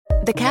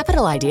The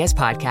Capital Ideas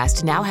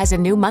podcast now has a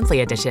new monthly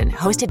edition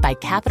hosted by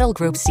Capital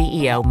Group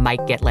CEO Mike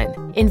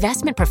Gitlin.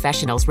 Investment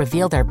professionals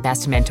reveal their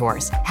best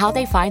mentors, how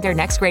they find their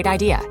next great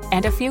idea,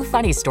 and a few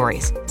funny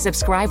stories.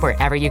 Subscribe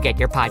wherever you get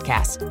your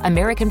podcasts.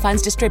 American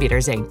Funds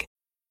Distributors, Inc.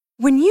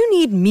 When you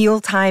need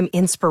mealtime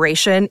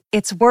inspiration,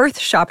 it's worth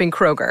shopping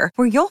Kroger,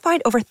 where you'll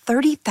find over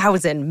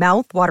 30,000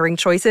 mouth-watering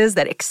choices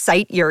that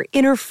excite your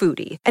inner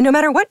foodie. And no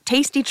matter what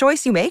tasty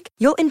choice you make,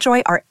 you'll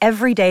enjoy our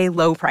everyday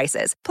low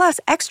prices, plus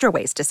extra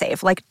ways to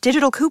save, like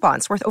digital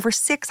coupons worth over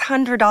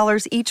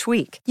 $600 each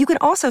week. You can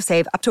also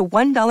save up to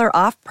 $1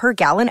 off per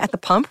gallon at the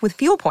pump with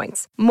fuel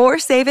points. More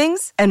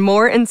savings and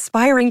more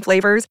inspiring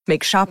flavors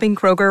make shopping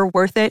Kroger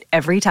worth it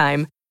every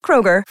time.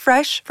 Kroger,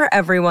 fresh for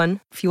everyone.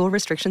 Fuel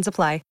restrictions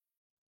apply.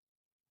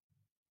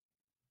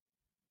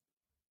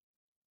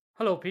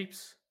 Hello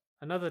peeps,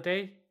 another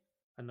day,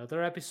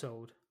 another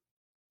episode.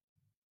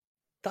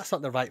 That's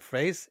not the right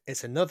phrase.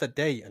 It's another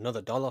day,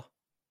 another dollar.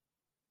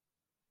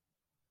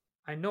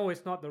 I know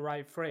it's not the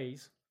right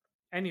phrase.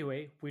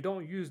 Anyway, we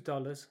don't use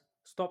dollars.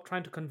 Stop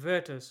trying to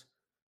convert us.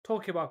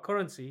 Talking about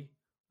currency,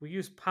 we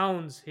use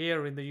pounds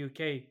here in the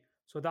UK,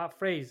 so that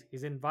phrase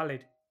is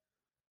invalid.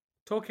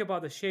 Talking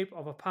about the shape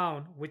of a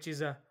pound, which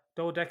is a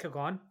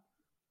dodecagon,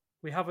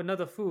 we have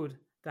another food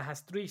that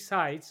has three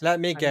sides. Let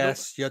me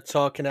guess, you're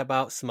talking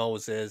about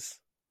Samosas.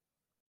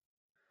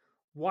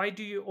 Why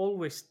do you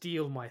always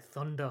steal my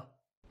thunder?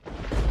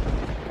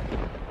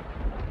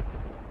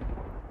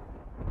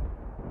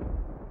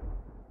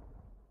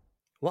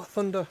 What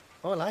thunder?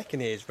 All I can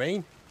hear is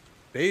rain.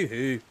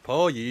 Boo-hoo,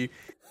 poor you.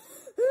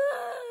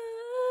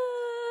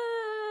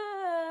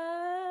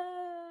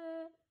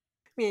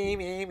 Me,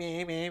 me,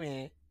 me, me,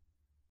 me.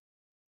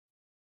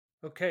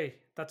 Okay,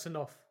 that's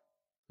enough.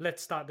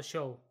 Let's start the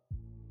show.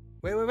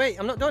 Wait,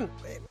 I'm not done.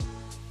 Wait.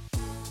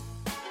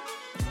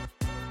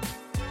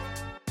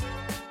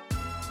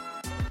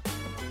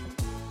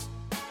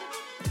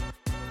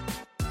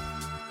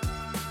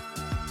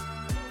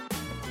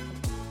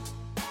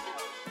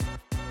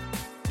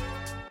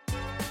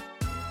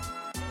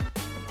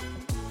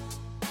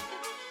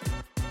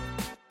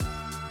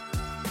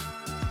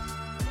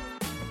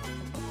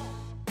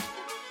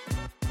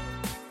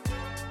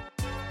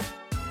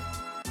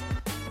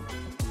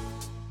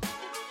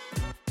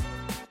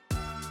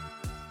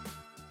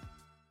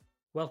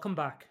 Welcome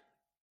back.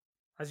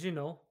 As you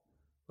know,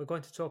 we're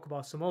going to talk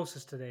about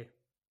samosas today.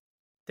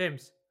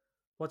 Dims,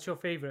 what's your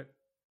favourite?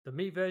 The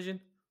meat version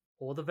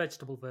or the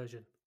vegetable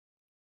version?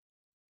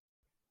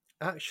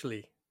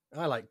 Actually,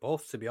 I like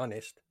both, to be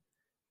honest.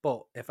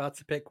 But if I had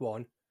to pick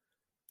one,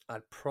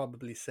 I'd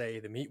probably say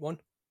the meat one.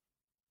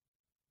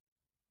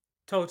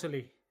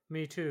 Totally,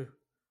 me too.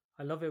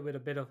 I love it with a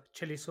bit of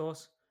chili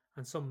sauce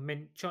and some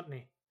mint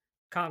chutney.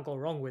 Can't go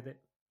wrong with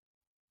it.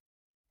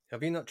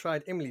 Have you not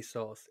tried imli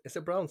sauce? It's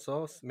a brown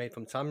sauce made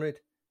from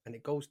tamarind, and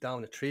it goes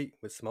down a treat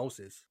with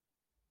samosas.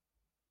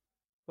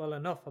 Well,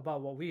 enough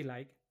about what we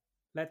like.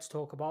 Let's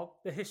talk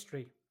about the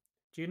history.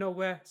 Do you know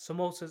where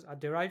samosas are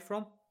derived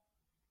from?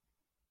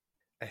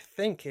 I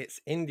think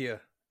it's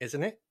India,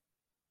 isn't it?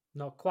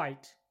 Not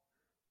quite.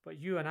 But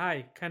you and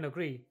I can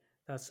agree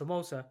that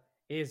samosa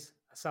is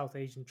a South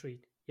Asian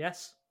treat,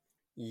 yes?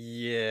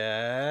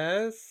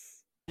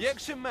 Yes.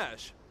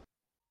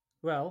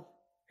 Well,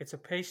 it's a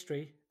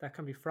pastry that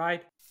can be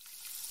fried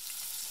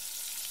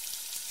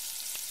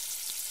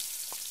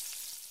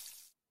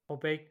or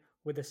baked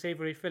with a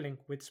savoury filling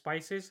with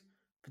spices,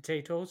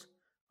 potatoes,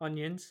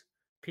 onions,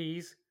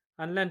 peas,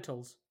 and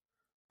lentils.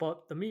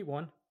 But the meat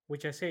one,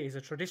 which I say is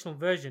a traditional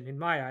version in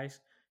my eyes,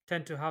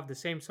 tend to have the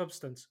same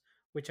substance,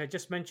 which I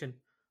just mentioned,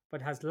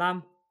 but has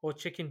lamb or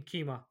chicken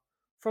keema.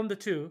 From the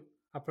two,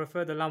 I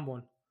prefer the lamb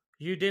one.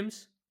 You,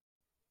 Dims?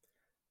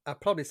 I'd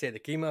probably say the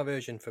keema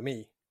version for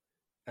me,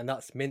 and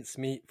that's minced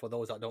meat for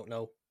those that don't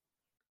know.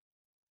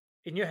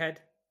 In your head,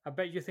 I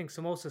bet you think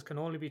samosas can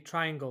only be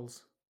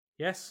triangles.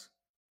 Yes?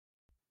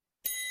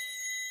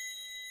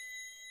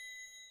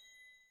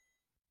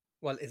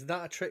 Well, is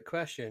that a trick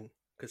question?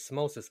 Because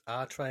samosas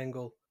are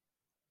triangle.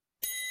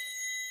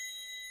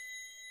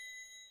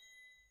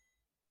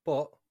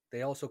 But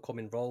they also come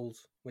in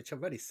rolls, which are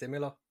very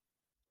similar.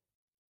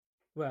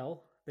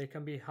 Well, they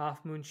can be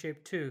half moon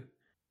shaped too.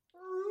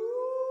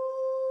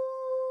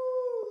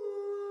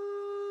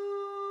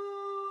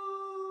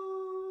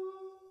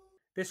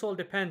 This all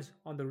depends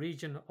on the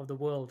region of the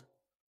world.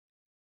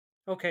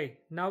 Okay,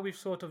 now we've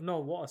sort of know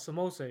what a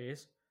samosa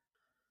is.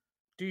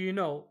 Do you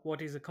know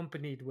what is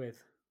accompanied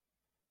with?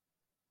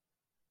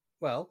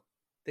 Well,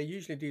 they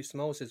usually do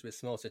samosas with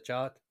samosa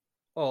chaat,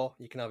 or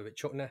you can have it with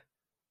chutney,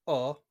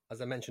 or,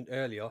 as I mentioned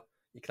earlier,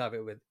 you can have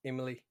it with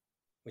imli,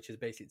 which is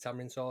basically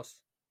tamarind sauce,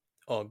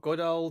 or good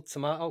old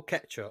tomato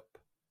ketchup.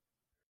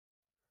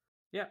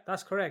 Yeah,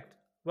 that's correct.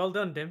 Well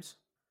done, Dims.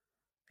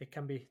 It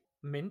can be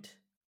mint,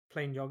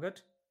 plain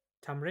yogurt,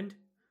 tamarind,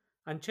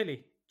 and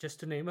chili, just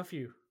to name a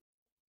few.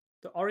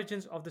 The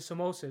origins of the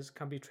samosas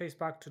can be traced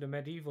back to the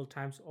medieval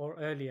times or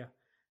earlier.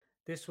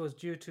 This was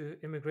due to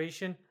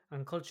immigration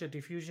and culture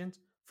diffusions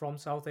from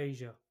South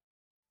Asia.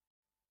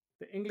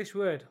 The English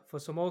word for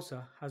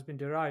samosa has been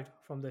derived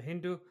from the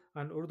Hindu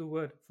and Urdu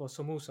word for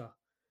samosa.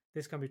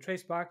 This can be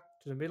traced back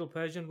to the Middle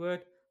Persian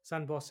word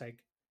sanboseg.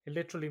 It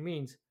literally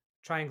means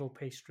triangle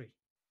pastry.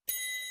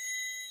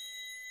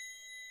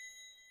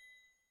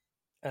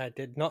 I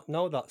did not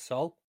know that,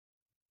 Sol.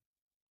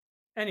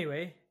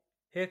 Anyway,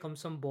 here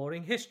comes some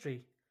boring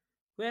history.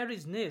 Where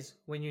is Niz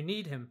when you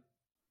need him?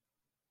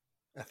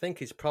 I think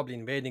he's probably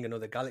invading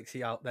another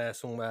galaxy out there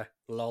somewhere,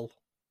 lol.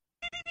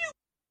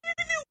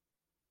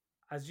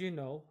 As you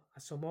know, a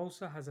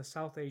samosa has a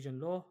South Asian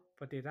law,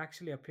 but it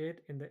actually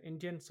appeared in the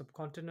Indian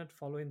subcontinent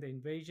following the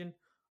invasion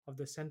of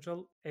the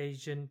Central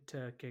Asian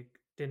Turkic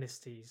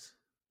dynasties.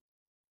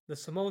 The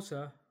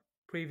samosa,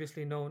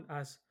 previously known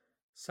as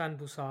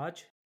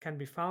sanbusaj, can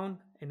be found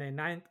in a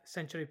 9th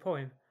century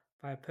poem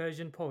by a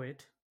Persian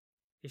poet,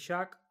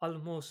 Ishaq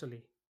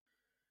al-Mosali.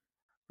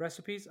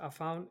 Recipes are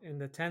found in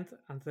the 10th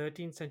and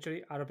 13th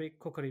century Arabic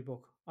cookery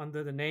book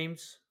under the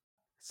names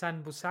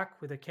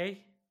sanbusak with a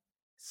K,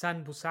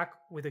 sanbusak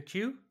with a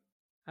Q,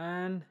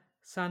 and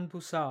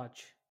sanbusaj.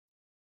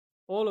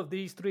 All of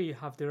these three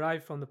have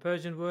derived from the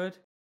Persian word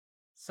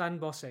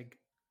sanboseg.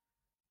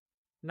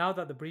 Now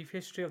that the brief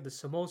history of the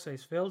samosa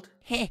is filled,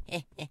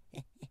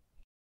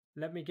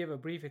 let me give a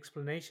brief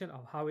explanation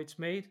of how it's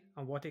made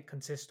and what it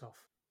consists of.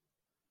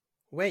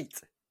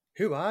 Wait,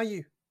 who are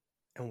you?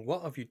 And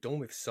what have you done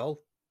with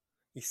Sol?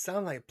 You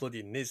sound like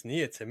bloody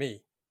Niznia to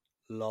me.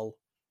 Lol.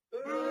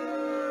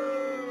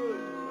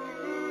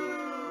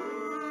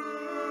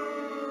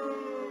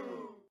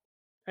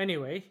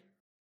 Anyway,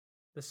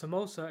 the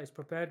samosa is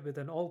prepared with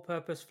an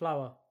all-purpose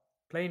flour.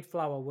 Plain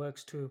flour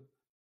works too.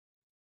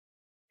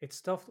 It's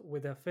stuffed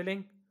with a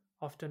filling,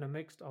 often a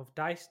mix of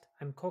diced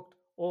and cooked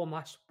or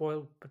mashed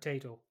boiled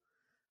potato,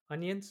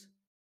 onions,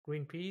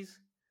 green peas,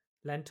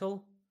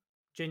 lentil,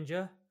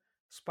 ginger,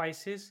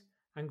 spices,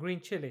 and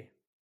green chili.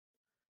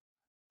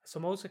 A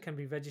samosa can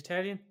be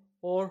vegetarian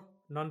or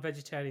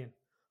non-vegetarian,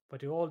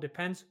 but it all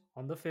depends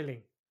on the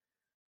filling.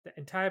 The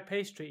entire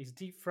pastry is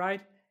deep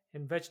fried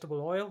in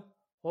vegetable oil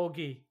or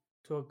ghee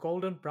to a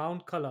golden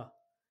brown color.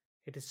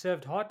 It is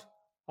served hot,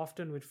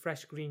 often with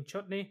fresh green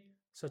chutney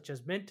such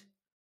as mint,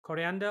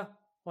 coriander,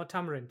 or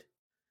tamarind.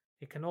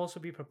 It can also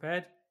be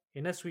prepared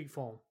in a sweet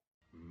form.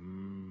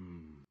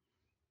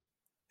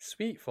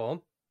 Sweet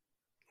form?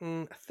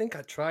 I think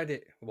I tried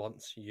it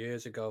once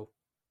years ago.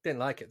 Didn't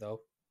like it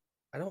though.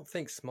 I don't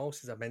think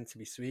samosas are meant to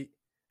be sweet,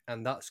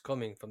 and that's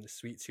coming from the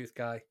sweet tooth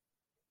guy.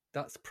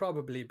 That's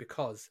probably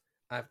because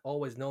I've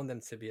always known them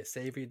to be a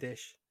savoury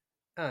dish,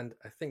 and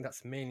I think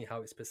that's mainly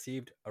how it's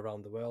perceived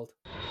around the world.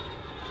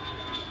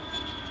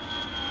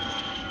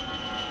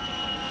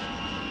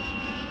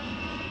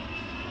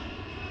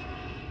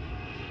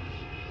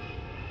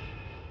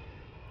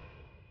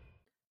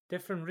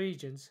 Different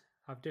regions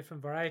have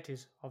different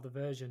varieties of the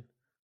version.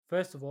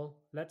 First of all,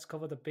 let's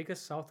cover the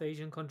biggest South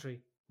Asian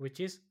country, which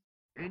is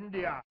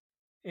India.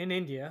 In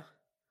India.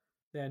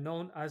 They are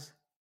known as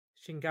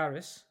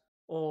Shingaris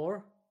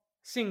or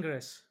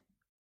Singris.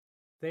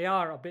 They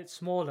are a bit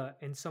smaller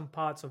in some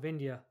parts of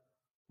India,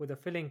 with a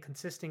filling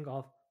consisting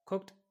of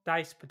cooked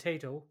diced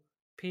potato,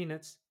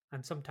 peanuts,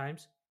 and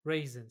sometimes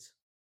raisins.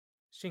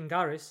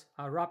 Shingaris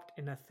are wrapped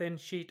in a thin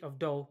sheet of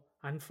dough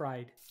and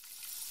fried.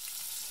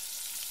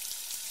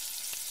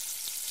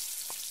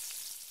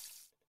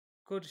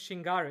 Good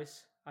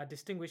Shingaris are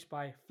distinguished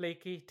by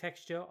flaky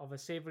texture of a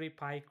savory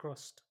pie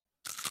crust.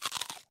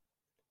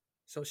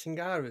 So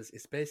Shingaras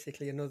is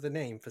basically another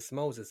name for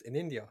samosas in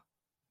India.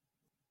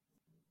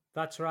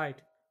 That's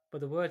right,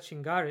 but the word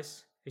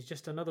Shingaris is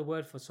just another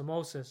word for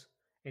samosas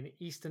in the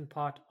eastern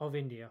part of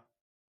India.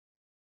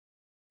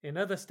 In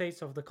other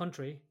states of the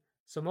country,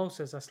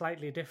 samosas are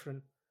slightly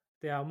different.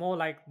 They are more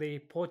like the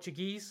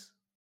Portuguese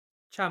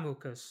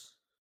chamucas,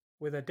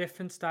 with a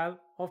different style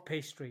of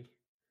pastry.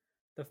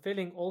 The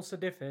filling also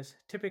differs,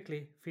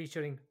 typically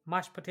featuring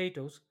mashed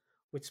potatoes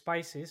with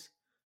spices,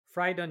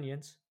 fried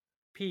onions,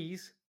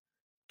 peas,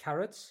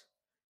 carrots,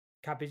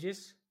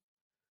 cabbages,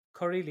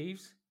 curry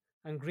leaves,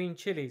 and green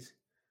chilies,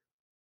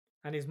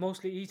 and is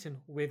mostly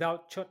eaten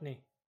without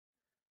chutney.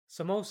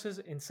 Samosas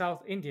in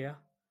South India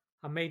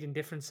are made in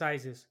different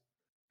sizes.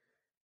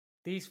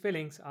 These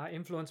fillings are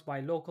influenced by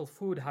local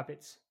food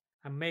habits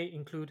and may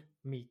include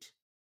meat.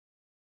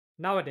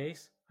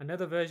 Nowadays,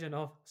 another version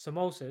of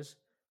samosas,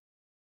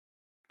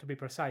 to be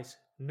precise,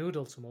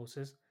 noodle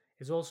samosas,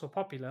 is also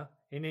popular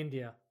in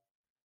India.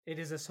 It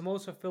is a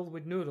samosa filled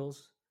with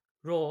noodles,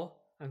 raw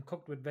and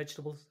cooked with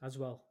vegetables as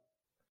well.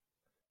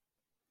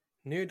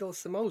 Noodle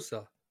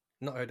samosa?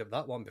 Not heard of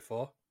that one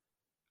before.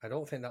 I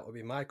don't think that would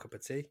be my cup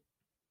of tea.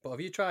 But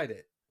have you tried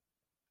it?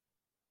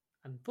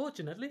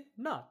 Unfortunately,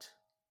 not.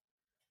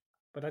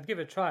 But I'd give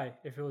it a try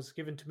if it was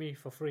given to me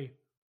for free.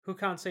 Who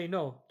can't say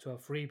no to a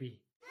freebie?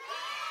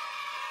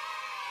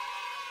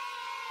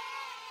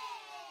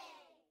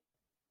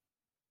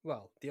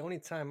 Well, the only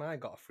time I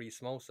got a free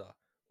samosa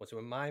was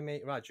when my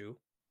mate Raju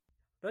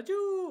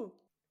Raju!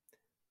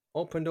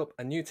 opened up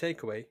a new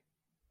takeaway,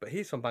 but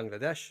he's from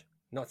Bangladesh,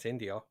 not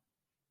India.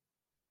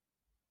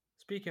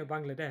 Speaking of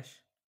Bangladesh,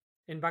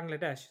 In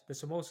Bangladesh, the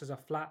samosas are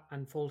flat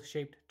and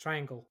full-shaped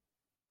triangle.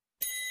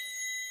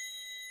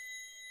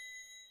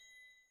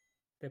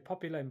 They're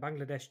popular in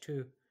Bangladesh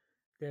too.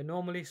 They're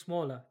normally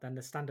smaller than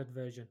the standard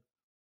version.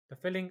 The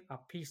filling are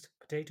pieced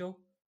potato,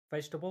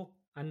 vegetable,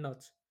 and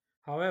nuts.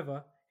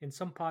 However, in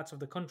some parts of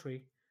the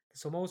country, the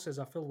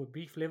samosas are filled with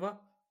beef liver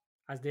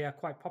as they are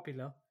quite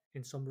popular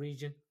in some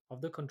region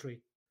of the country.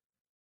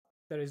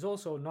 There is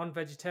also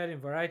non-vegetarian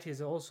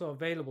varieties also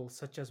available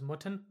such as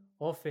mutton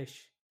or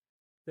fish.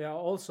 There are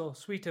also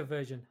sweeter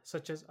versions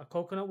such as a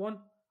coconut one,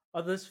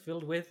 others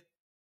filled with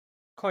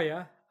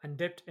khoya and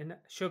dipped in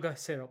sugar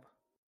syrup.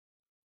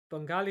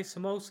 Bengali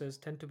samosas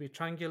tend to be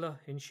triangular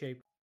in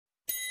shape,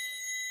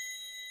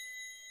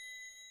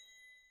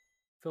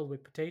 filled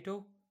with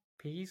potato,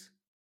 peas,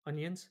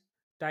 onions,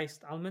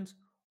 diced almonds,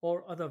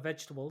 or other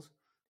vegetables,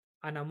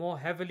 and are more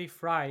heavily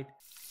fried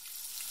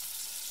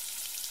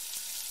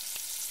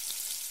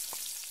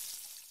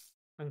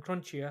and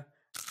crunchier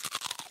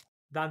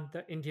than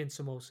the Indian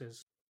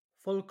samosas.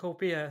 Full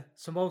kopia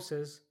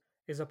samosas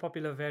is a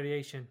popular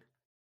variation.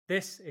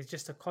 This is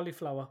just a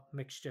cauliflower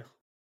mixture.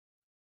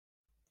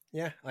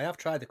 Yeah, I have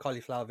tried the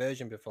cauliflower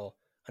version before,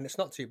 and it's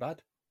not too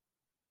bad.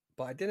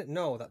 But I didn't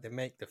know that they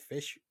make the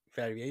fish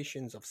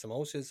variations of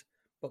samosas.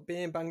 But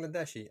being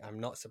Bangladeshi, I'm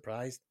not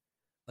surprised,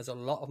 as a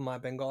lot of my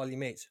Bengali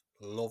mates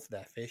love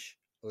their fish.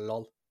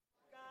 Lol.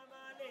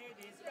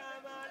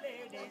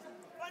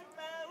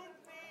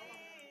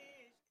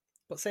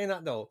 But saying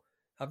that though,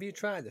 have you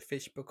tried the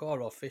fish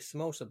pakora or fish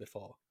samosa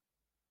before?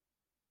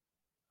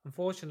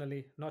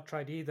 Unfortunately, not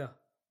tried either.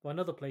 But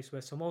another place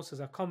where samosas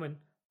are common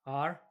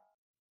are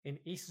in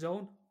east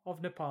zone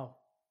of Nepal.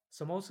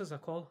 Samosas are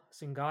called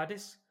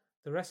singadis.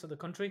 The rest of the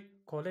country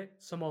call it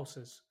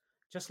samosas.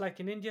 Just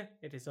like in India,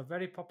 it is a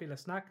very popular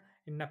snack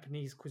in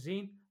Nepalese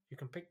cuisine. You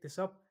can pick this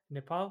up in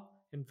Nepal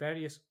in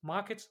various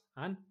markets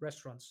and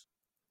restaurants.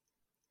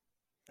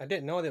 I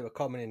didn't know they were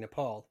common in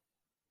Nepal,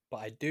 but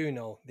I do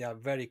know they are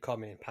very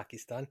common in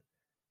Pakistan.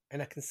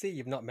 And I can see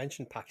you've not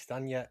mentioned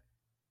Pakistan yet.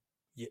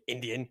 You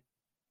Indian.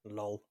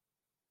 Lol.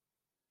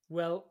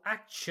 Well,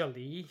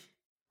 actually,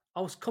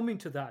 I was coming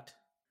to that.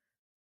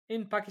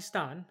 In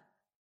Pakistan,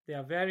 there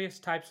are various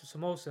types of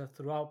samosa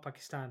throughout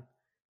Pakistan.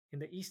 In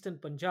the eastern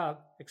Punjab,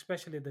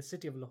 especially the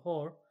city of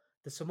Lahore,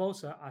 the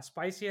samosa are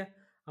spicier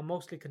and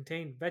mostly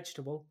contain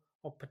vegetable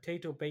or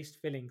potato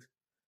based fillings.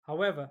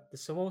 However, the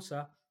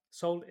samosa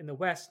sold in the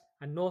west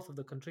and north of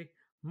the country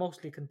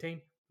mostly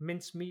contain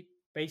mincemeat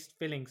based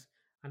fillings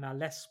and are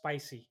less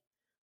spicy.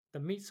 The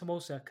meat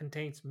samosa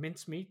contains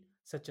mincemeat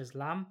such as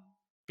lamb,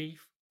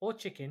 beef, or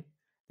chicken.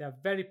 They are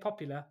very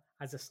popular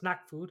as a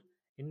snack food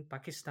in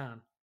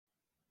Pakistan.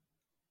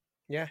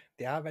 Yeah,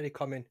 they are very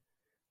common.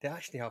 They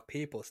actually have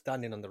people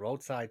standing on the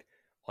roadside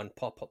on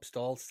pop up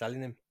stalls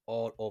selling them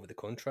all over the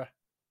country.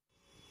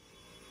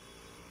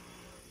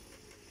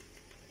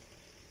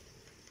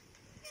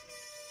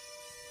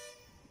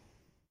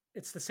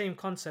 It's the same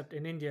concept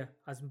in India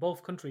as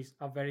both countries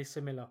are very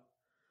similar.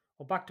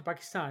 Or back to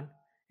Pakistan,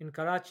 in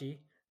Karachi,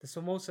 the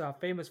samosa are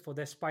famous for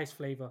their spice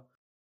flavor,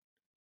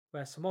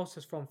 where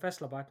samosas from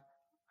Faisalabad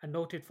are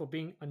noted for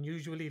being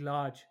unusually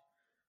large.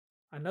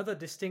 Another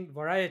distinct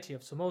variety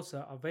of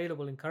samosa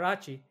available in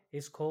Karachi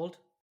is called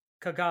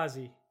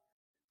kagazi,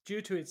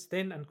 due to its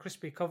thin and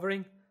crispy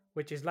covering,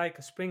 which is like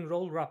a spring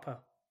roll wrapper.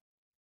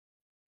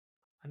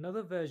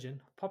 Another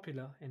version,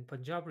 popular in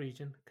Punjab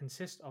region,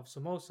 consists of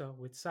samosa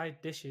with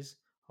side dishes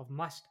of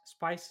mashed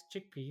spiced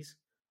chickpeas,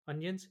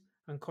 onions,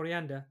 and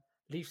coriander,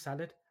 leaf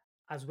salad,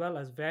 as well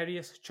as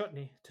various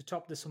chutney to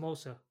top the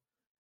samosa.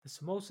 The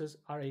samosas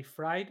are a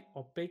fried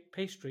or baked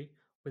pastry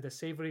with a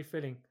savory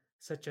filling,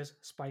 such as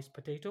spiced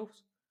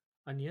potatoes,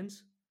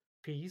 onions,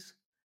 peas,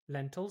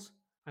 lentils,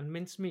 and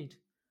minced meat,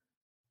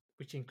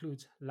 which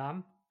includes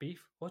lamb,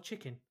 beef, or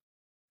chicken.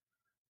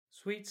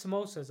 Sweet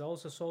samosas are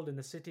also sold in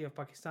the city of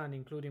Pakistan,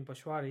 including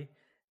Peshwari.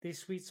 These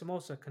sweet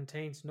samosa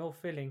contains no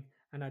filling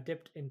and are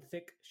dipped in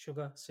thick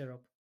sugar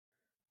syrup.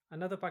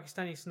 Another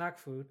Pakistani snack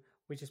food,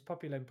 which is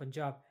popular in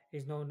Punjab,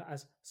 is known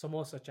as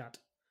samosa chat.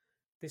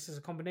 This is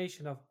a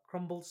combination of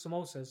crumbled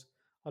samosas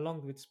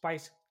along with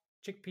spiced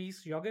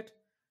chickpeas yogurt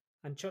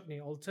and chutney.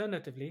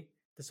 Alternatively,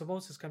 the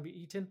samosas can be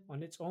eaten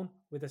on its own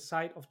with a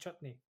side of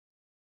chutney.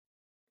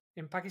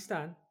 In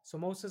Pakistan,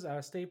 samosas are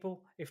a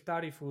staple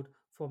iftari food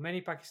for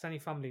many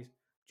Pakistani families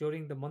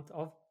during the month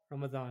of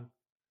Ramadan.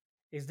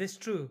 Is this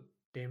true,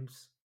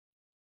 Dims?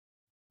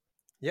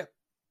 Yep,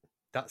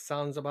 that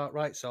sounds about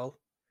right, Sol.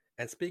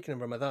 And speaking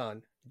of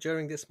Ramadan,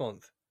 during this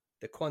month,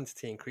 the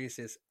quantity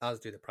increases as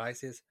do the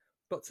prices.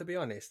 But to be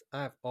honest,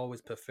 I've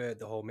always preferred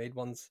the homemade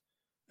ones,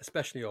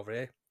 especially over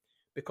here,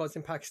 because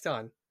in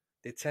Pakistan,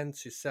 they tend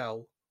to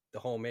sell the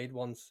homemade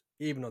ones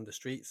even on the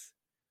streets.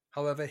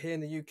 However, here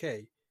in the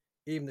UK,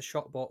 even the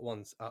shop bought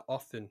ones are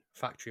often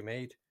factory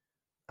made,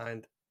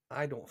 and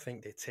I don't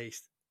think they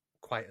taste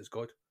quite as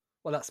good.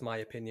 Well, that's my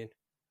opinion.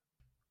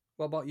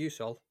 What about you,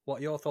 Sol? What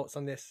are your thoughts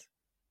on this?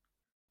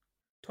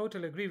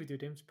 Totally agree with you,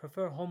 Dims.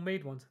 Prefer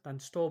homemade ones than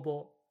store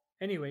bought.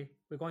 Anyway,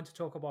 we're going to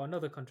talk about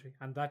another country,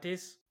 and that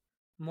is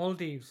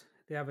Maldives.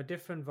 they have a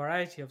different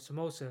variety of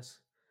samosas.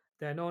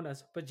 They are known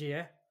as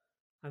bhajiya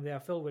and they are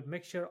filled with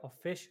mixture of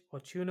fish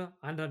or tuna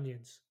and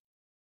onions.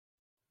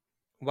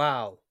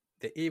 Wow,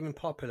 they're even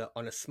popular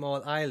on a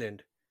small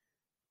island.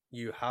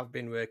 You have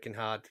been working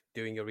hard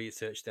doing your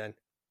research then.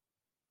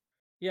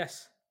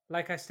 Yes,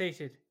 like I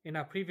stated in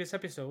our previous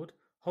episode,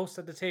 Host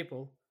at the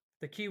Table,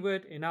 the key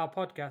word in our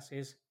podcast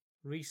is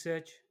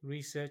research,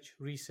 research,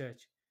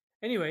 research.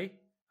 Anyway,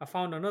 I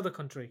found another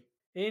country.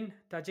 In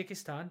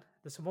Tajikistan,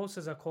 the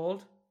samosas are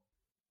called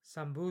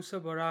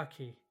Sambusa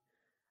Baraki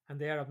and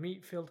they are a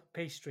meat filled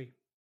pastry,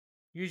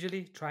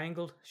 usually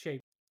triangle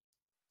shaped.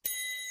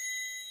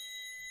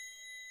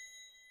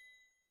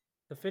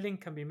 The filling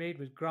can be made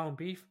with ground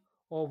beef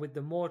or with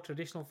the more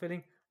traditional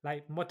filling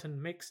like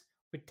mutton mixed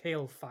with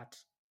tail fat.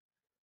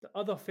 The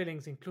other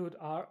fillings include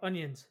our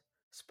onions,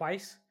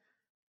 spice,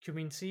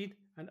 cumin seed,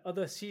 and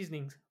other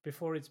seasonings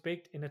before it's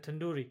baked in a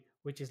tandoori,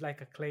 which is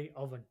like a clay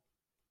oven.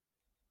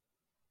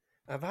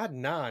 I've had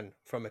naan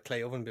from a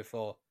clay oven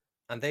before,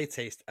 and they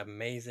taste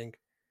amazing.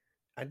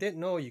 I didn't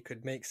know you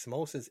could make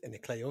samosas in a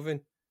clay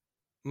oven.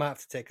 Might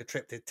have to take a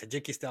trip to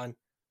Tajikistan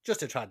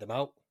just to try them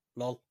out.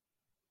 Lol.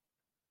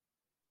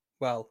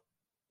 Well,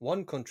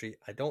 one country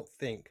I don't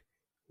think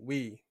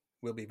we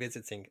will be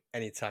visiting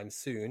anytime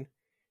soon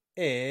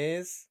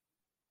is.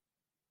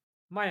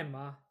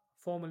 Myanmar,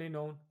 formerly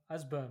known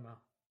as Burma.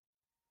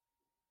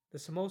 The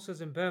samosas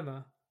in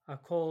Burma are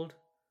called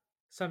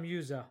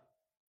samyusa.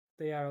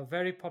 They are a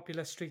very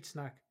popular street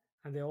snack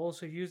and they are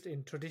also used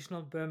in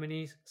traditional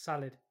Burmese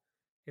salad.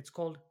 It's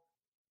called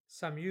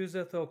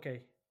samyusa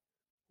thoke,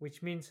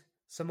 which means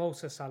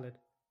samosa salad.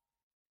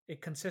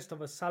 It consists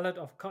of a salad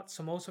of cut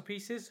samosa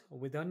pieces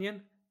with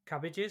onion,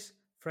 cabbages,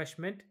 fresh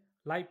mint,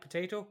 light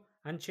potato,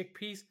 and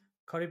chickpeas,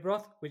 curry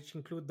broth, which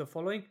include the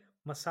following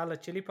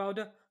masala chili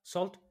powder,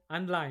 salt,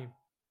 and lime.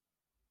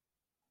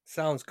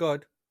 Sounds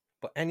good,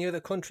 but any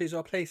other countries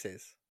or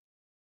places?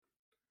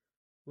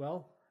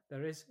 Well,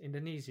 there is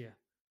Indonesia,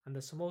 and the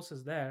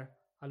samosas there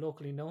are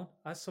locally known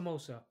as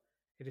samosa.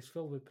 It is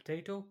filled with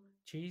potato,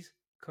 cheese,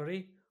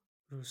 curry,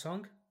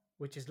 rusong,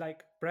 which is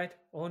like bread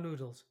or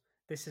noodles.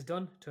 This is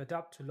done to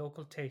adapt to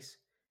local tastes.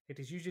 It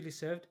is usually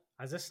served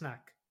as a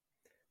snack.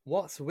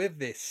 What's with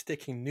this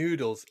sticking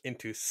noodles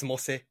into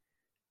samosa?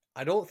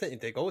 I don't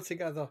think they go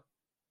together.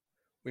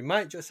 We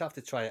might just have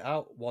to try it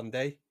out one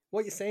day.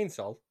 What are you saying,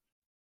 Sol?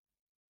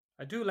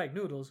 I do like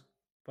noodles,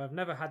 but I've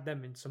never had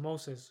them in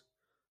samosas.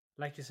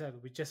 Like you said,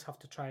 we just have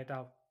to try it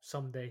out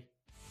someday.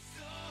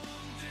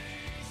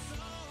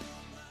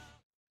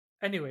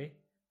 Anyway,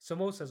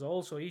 samosas are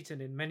also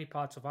eaten in many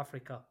parts of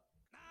Africa.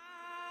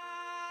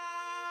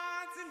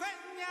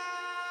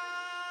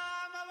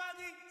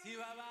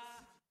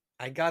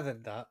 I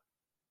gathered that.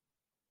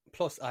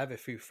 Plus, I have a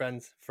few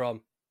friends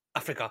from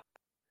Africa,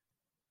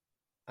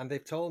 and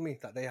they've told me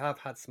that they have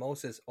had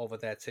samosas over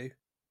there too.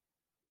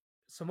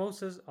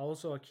 Samosas are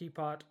also a key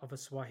part of a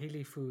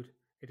Swahili food.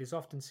 It is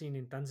often seen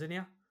in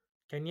Tanzania,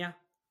 Kenya,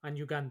 and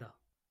Uganda.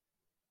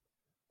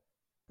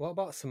 What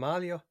about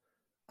Somalia?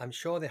 I'm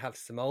sure they have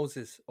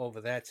samosas over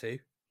there too.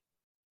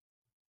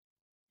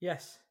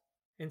 Yes,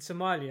 in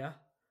Somalia,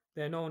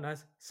 they are known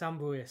as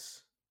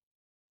sambuis.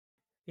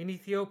 In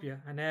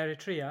Ethiopia and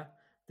Eritrea,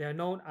 they are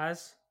known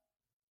as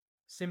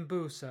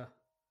simbusa.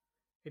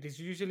 It is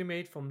usually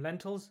made from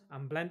lentils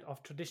and blend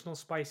of traditional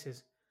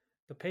spices.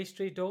 The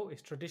pastry dough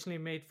is traditionally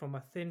made from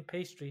a thin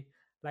pastry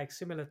like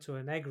similar to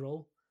an egg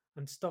roll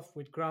and stuffed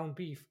with ground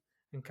beef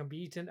and can be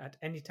eaten at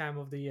any time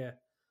of the year,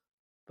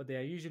 but they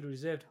are usually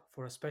reserved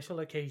for a special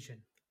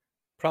occasion.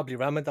 Probably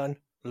Ramadan.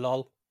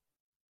 Lol.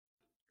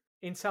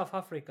 In South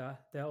Africa,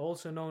 they are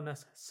also known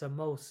as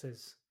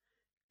samosas.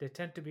 They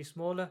tend to be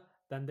smaller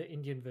than the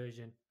Indian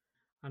version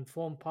and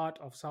form part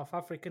of South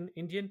African,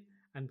 Indian,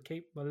 and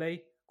Cape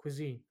Malay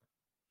cuisine.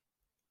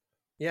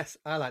 Yes,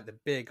 I like the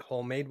big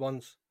homemade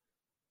ones.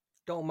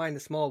 Don't mind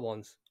the small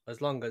ones as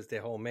long as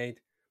they're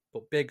homemade,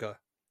 but bigger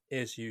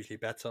is usually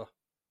better.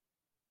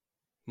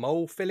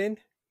 Mo filling,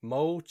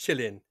 mo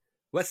chillin'.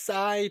 West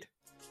side.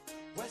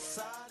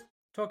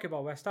 Talking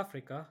about West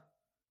Africa,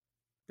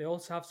 they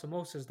also have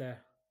samosas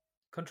there.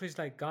 Countries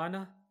like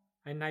Ghana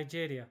and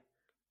Nigeria,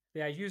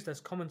 they are used as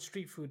common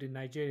street food in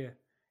Nigeria.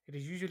 It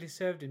is usually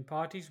served in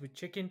parties with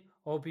chicken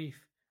or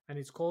beef, and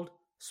it's called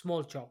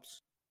small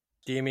chops.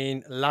 Do you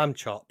mean lamb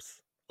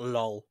chops?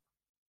 Lol.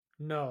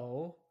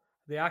 No,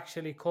 they're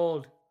actually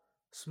called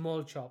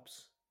small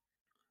chops.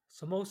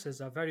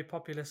 Samosas are a very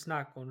popular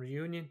snack on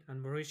Reunion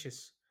and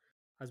Mauritius,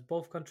 as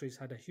both countries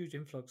had a huge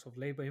influx of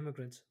labour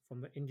immigrants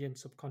from the Indian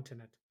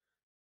subcontinent.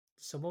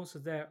 The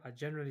samosas there are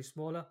generally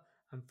smaller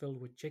and filled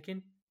with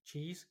chicken,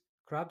 cheese,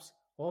 crabs,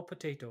 or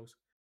potatoes.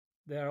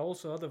 There are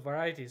also other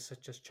varieties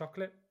such as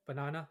chocolate,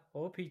 banana,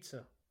 or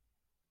pizza.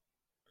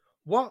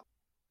 What?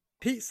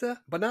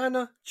 Pizza,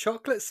 banana,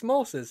 chocolate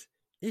samosas?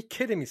 Are you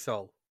kidding me,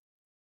 Sol?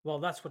 Well,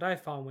 that's what I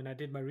found when I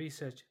did my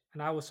research,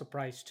 and I was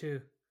surprised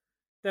too.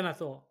 Then I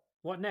thought,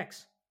 what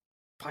next?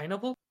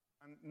 Pineapple?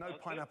 And no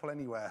pineapple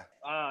anywhere.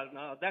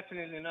 No,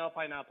 definitely no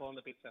pineapple on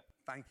the pizza.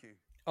 Thank you.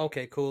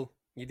 Okay, cool.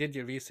 You did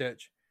your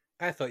research.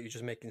 I thought you were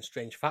just making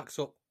strange facts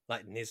up,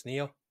 like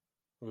Niznia.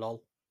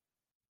 Lol.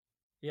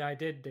 Yeah, I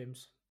did,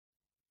 Dims.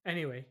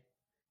 Anyway,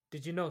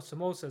 did you know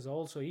samosas are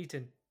also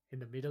eaten in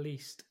the Middle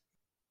East?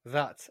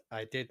 That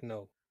I did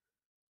know.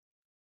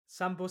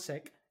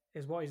 Sambusek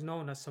is what is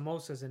known as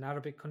samosas in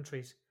Arabic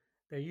countries.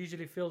 They're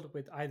usually filled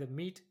with either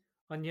meat,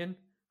 onion,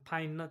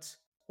 pine nuts,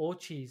 or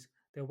cheese.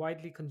 They're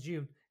widely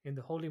consumed in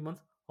the holy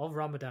month of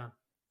Ramadan.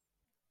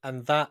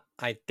 And that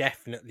I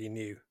definitely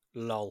knew.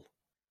 Lol.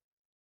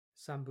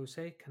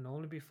 Sambuse can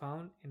only be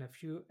found in a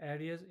few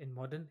areas in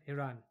modern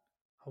Iran.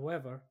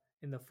 However,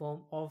 in the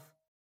form of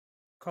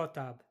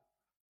kotab.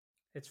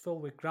 It's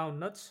filled with ground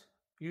nuts,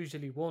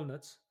 usually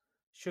walnuts,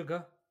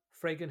 sugar,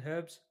 fragrant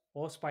herbs,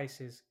 or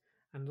spices,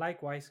 and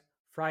likewise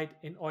fried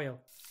in oil.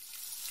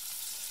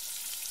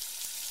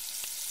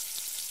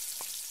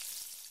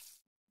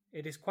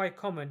 It is quite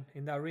common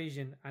in that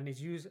region and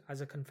is used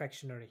as a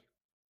confectionery.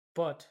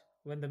 But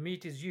when the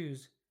meat is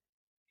used,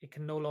 it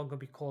can no longer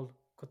be called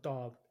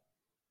kotab.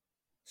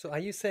 So are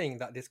you saying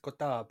that this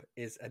kotab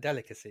is a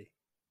delicacy?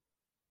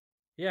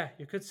 Yeah,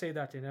 you could say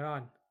that in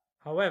Iran.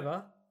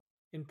 However,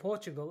 in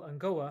Portugal and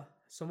Goa,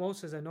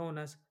 samosas are known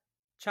as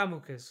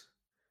chamucas.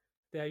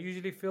 They are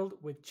usually filled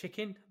with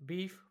chicken,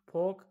 beef,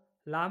 pork,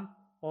 lamb,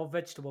 or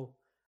vegetable,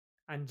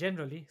 and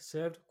generally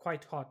served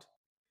quite hot.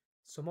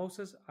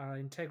 Samosas are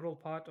an integral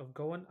part of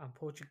Goan and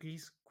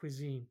Portuguese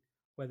cuisine,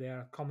 where they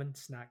are a common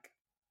snack.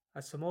 A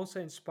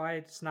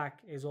samosa-inspired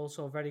snack is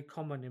also very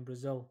common in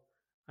Brazil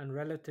and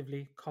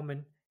relatively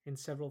common in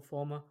several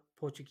former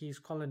Portuguese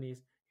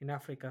colonies in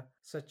Africa,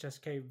 such as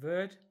Cape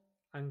Verde,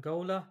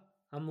 Angola,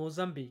 and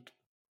Mozambique,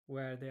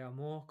 where they are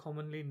more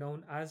commonly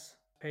known as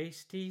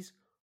pasties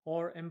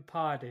or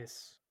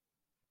empadis.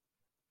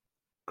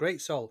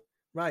 Great, Sol.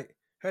 Right,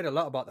 heard a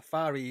lot about the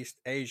Far East,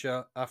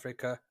 Asia,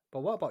 Africa,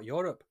 but what about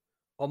Europe?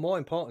 Or more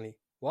importantly,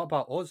 what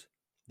about us,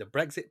 the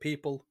Brexit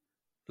people?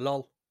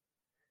 Lol.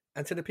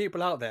 And to the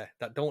people out there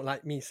that don't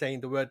like me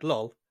saying the word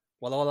lol,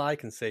 well, all I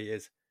can say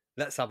is,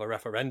 let's have a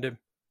referendum.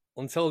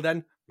 Until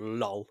then,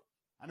 lol.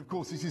 And of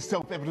course, this is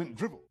self-evident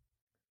dribble.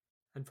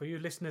 And for you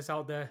listeners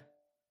out there,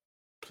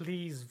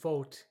 please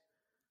vote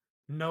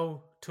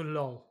no to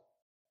lol.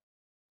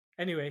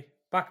 Anyway,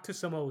 back to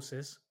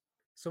samosas.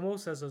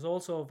 Samosas is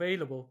also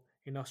available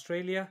in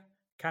Australia,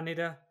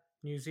 Canada,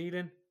 New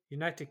Zealand,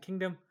 United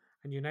Kingdom,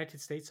 and United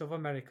States of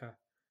America.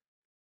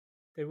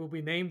 They will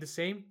be named the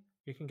same.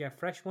 You can get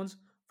fresh ones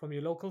from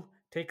your local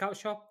takeout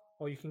shop,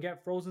 or you can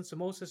get frozen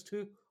samosas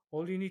too.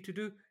 All you need to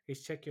do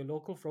is check your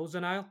local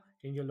frozen aisle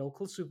in your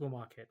local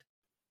supermarket.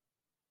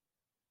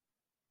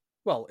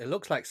 Well, it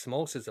looks like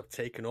samosas have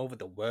taken over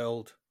the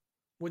world.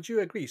 Would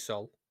you agree,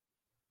 Sol?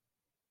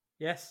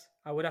 Yes,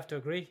 I would have to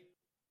agree.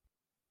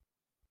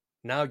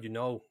 Now you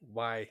know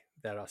why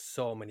there are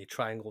so many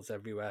triangles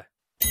everywhere.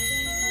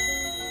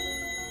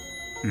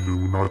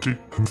 Illuminati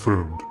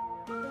confirmed.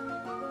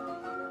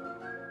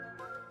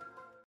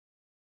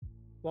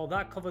 Well,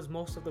 that covers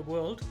most of the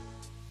world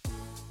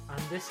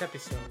and this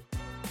episode.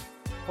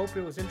 Hope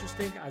it was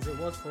interesting as it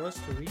was for us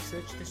to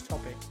research this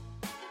topic.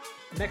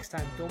 Next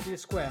time, don't be a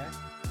square,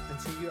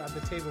 and see you at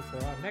the table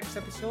for our next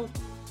episode.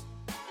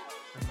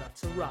 And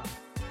that's a wrap.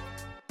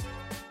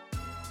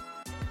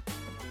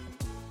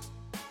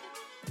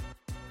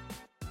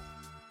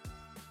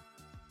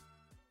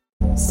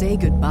 Say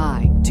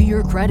goodbye to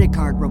your credit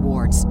card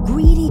rewards.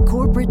 Greedy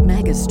corporate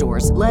mega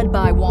stores, led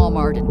by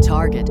Walmart and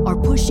Target, are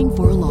pushing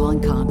for a law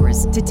in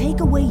Congress to take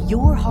away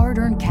your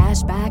hard-earned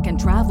cash back and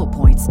travel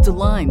points to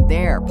line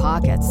their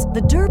pockets.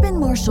 The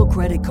Durbin-Marshall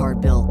credit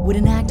card bill would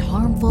enact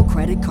harmful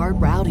credit card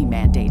routing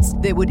mandates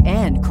that would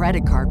end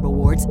credit card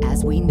rewards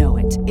as we know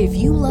it. If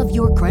you love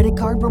your credit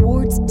card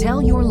rewards,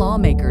 tell your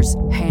lawmakers,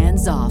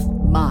 hands off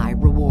my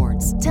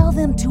rewards. Tell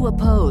them to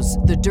oppose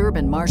the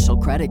Durbin-Marshall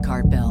credit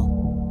card bill.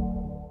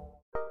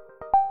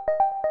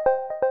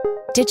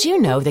 Did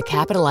you know the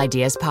Capital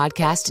Ideas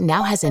podcast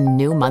now has a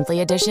new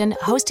monthly edition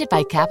hosted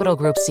by Capital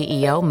Group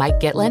CEO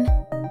Mike Gitlin?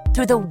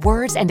 Through the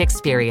words and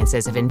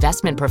experiences of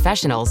investment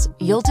professionals,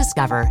 you'll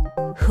discover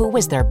who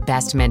was their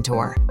best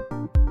mentor,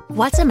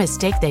 what's a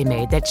mistake they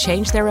made that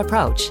changed their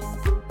approach,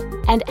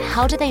 and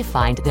how do they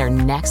find their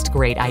next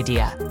great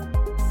idea.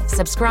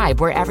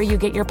 Subscribe wherever you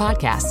get your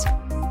podcasts.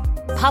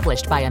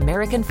 Published by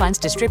American Funds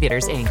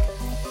Distributors, Inc.